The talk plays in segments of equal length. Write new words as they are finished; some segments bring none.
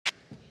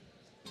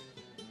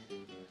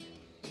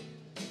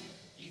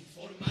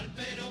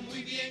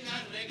bien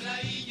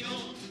arregladillo,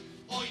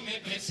 hoy me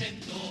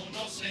presento,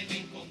 no sé qué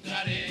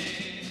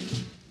encontraré.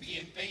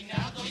 Bien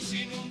peinado y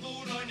sin un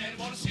duro en el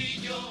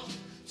bolsillo,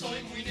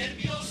 soy muy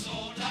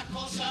nervioso, las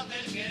cosas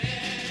del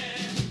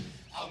querer.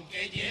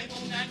 Aunque llevo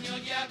un año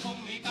ya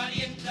con mi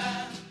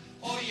parienta,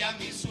 hoy a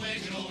mi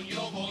suegro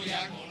yo voy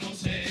a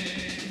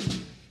conocer.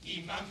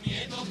 Y más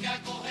miedo que a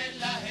coger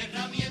las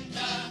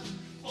herramientas,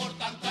 por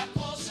tantas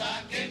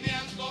cosas que me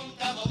han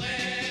contado de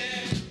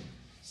él.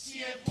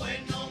 Si es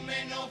bueno o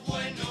menos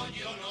bueno,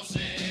 yo no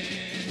sé.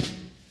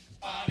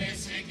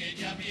 Parece que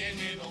ya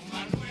viene don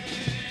Manuel.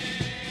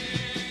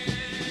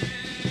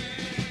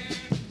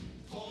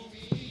 Con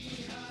mi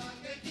hija,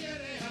 ¿qué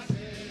quieres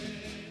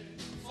hacer?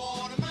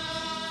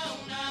 Formar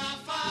una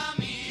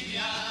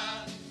familia.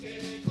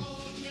 ¿Qué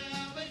coño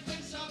habéis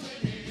pensado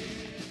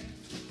tener?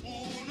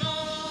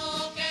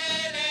 Uno que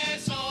le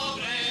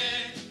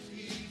sobre. ¿Y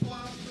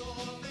cuándo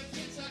te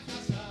piensas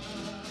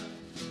casar?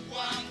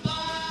 Cuando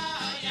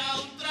haya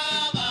un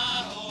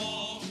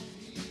trabajo.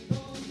 ¿Y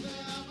dónde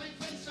habéis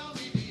pensado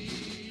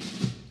vivir?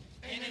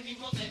 En el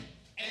mismo hotel,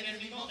 en el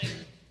mismo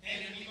hotel,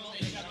 en el mismo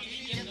hotel, yo aquí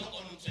viviendo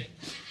con usted.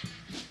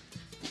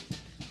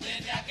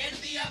 Desde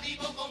aquel día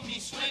vivo con mi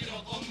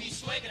suegro, con mi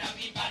suegra,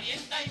 mi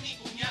parienta y mi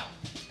cuñado.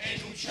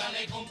 En un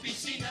chalet con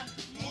piscina,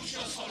 mucho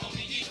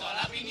solomillito a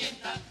la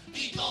pimienta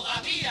y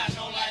todavía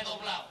no la he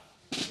doblado.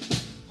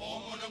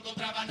 Como no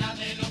encontraba nada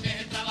de lo que es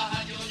el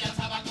trabajar, yo ya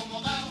estaba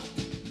acomodado.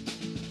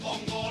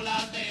 Pongo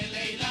la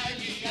tele y la he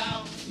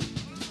ligado.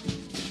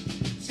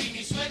 Si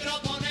mi suegro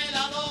pone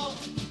la 2,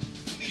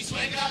 mi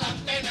suegra la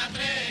antena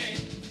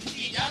 3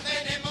 y ya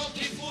tenemos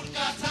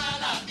trifurca hasta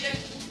las 10.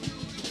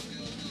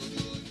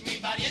 Mi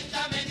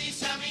parienta me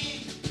dice a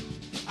mí,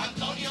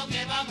 Antonio,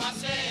 ¿qué vamos a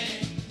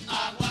hacer?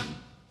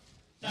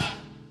 Aguanta.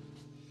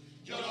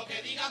 Yo lo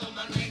que diga don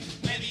Manuel,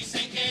 me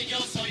dicen que yo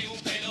soy un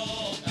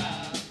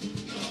pelota.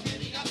 Yo lo que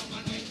diga don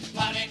Manuel,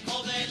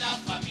 parezco de la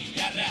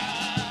familia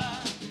real.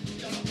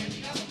 Yo lo que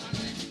diga don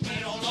Manuel,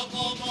 pero lo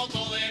como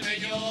todo de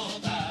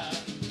bellota.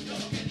 Yo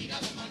lo que diga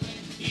don Manuel,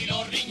 y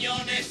los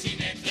riñones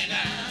sin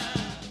estrenar.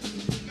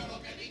 Yo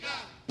lo que diga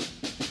don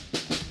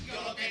Manuel.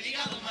 Yo lo que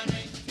diga don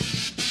Manuel.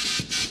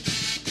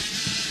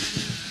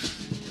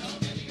 Yo lo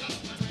que diga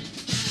don Manuel.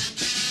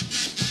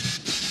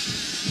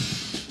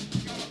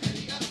 Yo lo que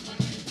diga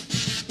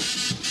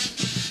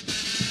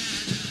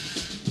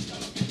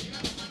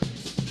don Manuel.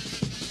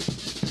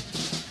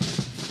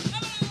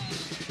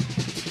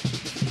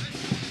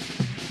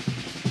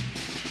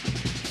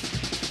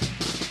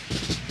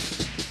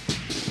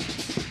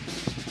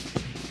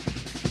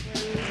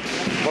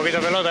 Un poquito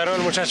pelota, ¿no?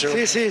 El muchacho.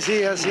 Sí, sí,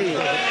 sí, así.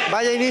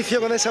 Vaya inicio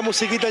con esa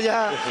musiquita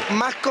ya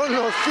más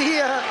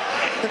conocida.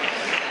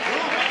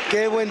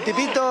 Qué buen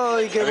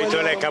tipito y qué ¿Has visto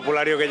bueno. el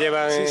escapulario que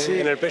lleva Sí,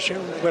 sí. en el pecho?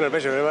 Bueno, el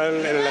pecho, lleva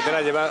en el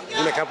lateral lleva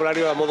un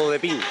escapulario a modo de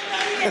pin,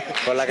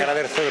 con la cara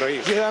del cebro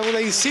ahí. Llevan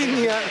una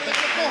insignia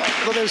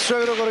con el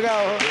suegro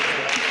colgado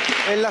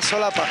en la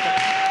solapa.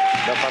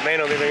 Los pa'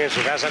 menos viven en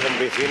su casa con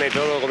piscina y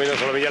todo, comiendo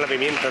solomillo a la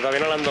pimienta, todavía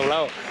no la han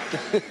doblado.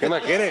 ¿Qué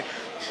más quiere?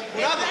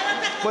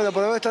 Bueno,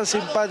 por lo menos están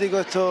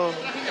simpáticos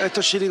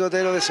estos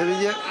chiricoteros de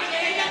Sevilla,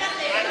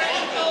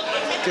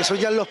 que son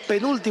ya los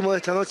penúltimos de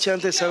esta noche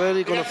antes de saber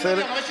y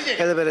conocer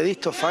el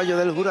veredicto, fallo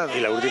del jurado.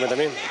 Y la última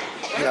también,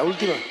 ¿Y la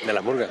última? de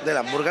las murgas. De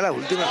las murgas, la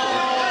última.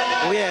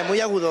 Muy bien, muy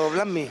agudo,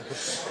 Blasmi.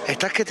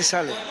 Estás que te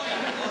sale.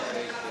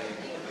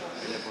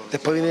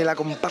 Después viene la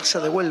comparsa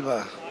de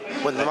Huelva.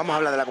 Bueno, no vamos a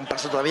hablar de la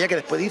comparsa todavía, que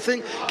después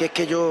dicen que es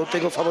que yo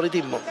tengo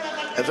favoritismo.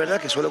 Es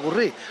verdad que suele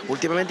ocurrir.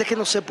 Últimamente es que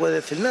no se puede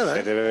decir nada, Que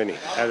 ¿eh? debe venir.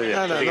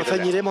 Nada, nos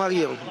ceñiremos a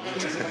guión.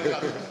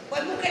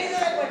 Pues muy querido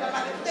de Huelva,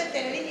 para que tú te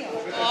enteres, niño.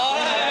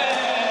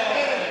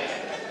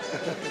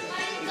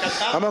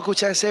 Vamos a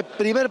escuchar ese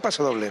primer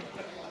paso doble.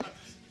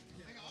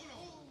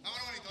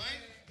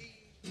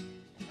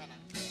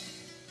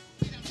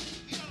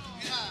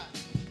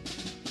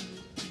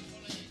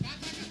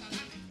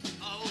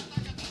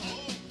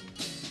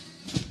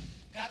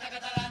 Cata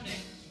catalanes,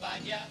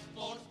 vaya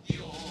por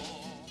Dios.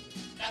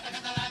 Cata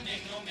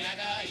catalanes, no me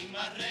hagáis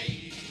más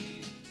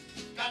reír.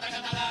 Cata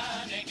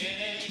catalanes,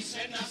 queréis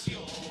ser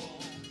nación.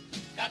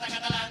 Cata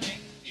catalanes,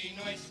 y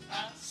no es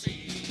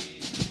así.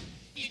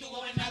 Y tus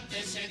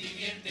gobernantes se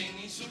divierten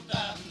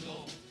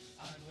insultando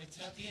a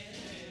nuestra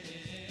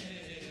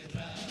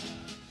tierra,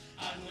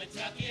 a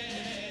nuestra tierra.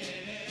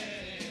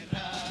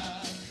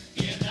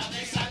 Tierra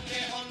de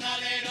sangre,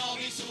 jornaleros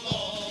y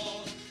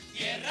sudor.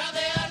 Tierra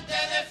de arte,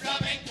 de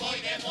flamenco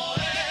y de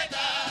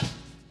poeta.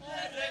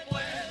 Les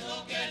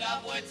recuerdo que la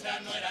vuestra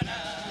no era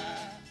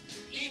nada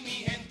y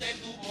mi gente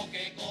tuvo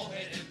que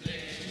coger el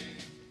tren.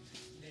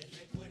 Les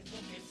recuerdo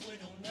que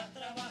fueron a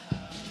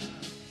trabajar,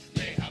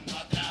 dejando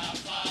atrás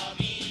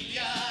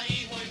familia,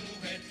 hijo y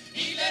mujer.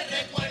 Y les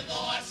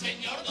recuerdo al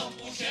señor Don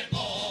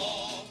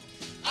Pucherco,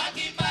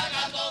 aquí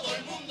paga todo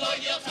el mundo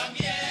y yo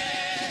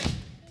también.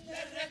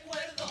 Les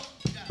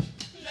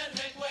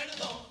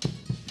recuerdo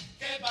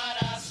que para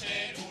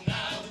hacer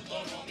una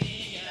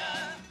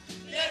autonomía,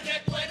 les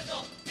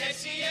recuerdo que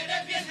si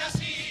eres bien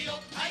nacido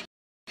hay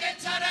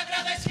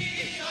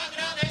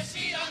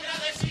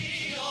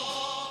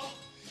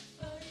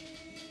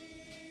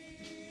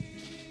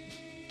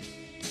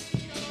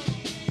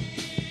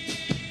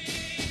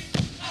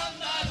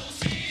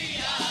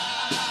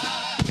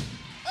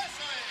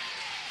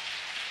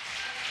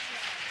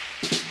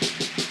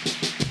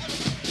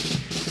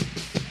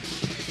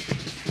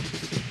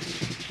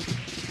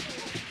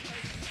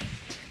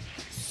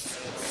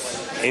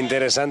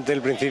Interesante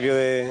el principio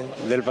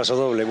del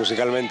pasodoble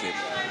musicalmente.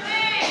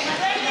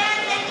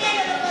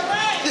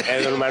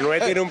 El don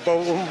Manuel tiene un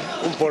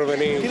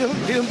porvenir.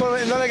 Tiene un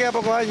porvenir, no le queda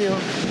pocos años.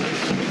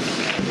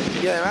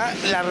 Y además,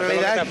 la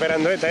realidad... Está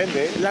esperando esta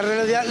gente, ¿eh? La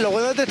realidad, lo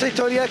bueno de esta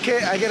historia es que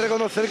hay que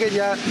reconocer que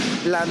ya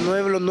los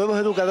nuevos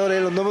educadores,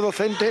 los nuevos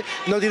docentes,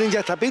 no tienen ya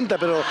esta pinta,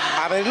 pero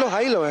a verlos,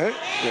 haylos, ¿eh?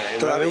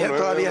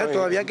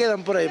 Todavía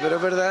quedan por ahí, pero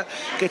es verdad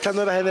que esta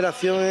nueva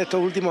generación en estos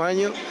últimos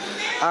años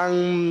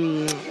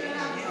han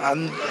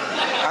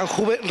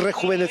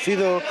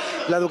rejuvenecido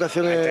la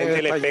educación en España.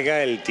 España. Le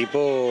pega el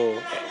tipo,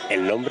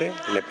 el nombre,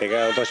 le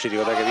pega otra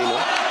chirigota que vino,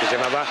 que se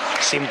llamaba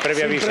Sin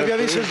Previa Aviso. Sin Previa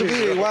Aviso en tu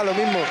vida, igual, lo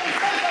mismo.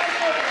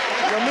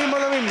 Lo mismo.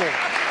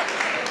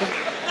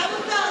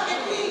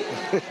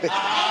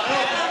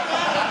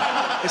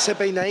 Ese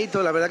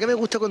peinadito, la verdad que me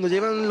gusta cuando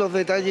llevan los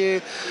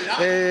detalles,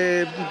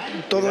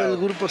 todo el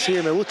grupo, sí,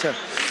 me gusta.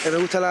 Me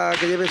gusta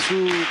que lleve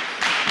su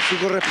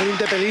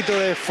correspondiente pelito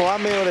de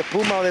foame o de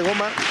espuma o de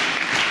goma.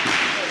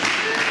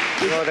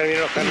 ¿Cómo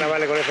terminan los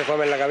carnavales con ese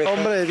foame en la cabeza?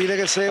 Hombre, tiene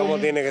que ser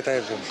tiene que estar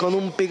eso? Con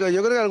un pico.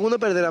 Yo creo que algunos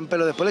perderán,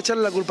 pero después le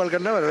echarle la culpa al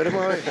carnaval,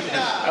 veremos a ver.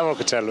 Vamos a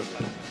escucharlo.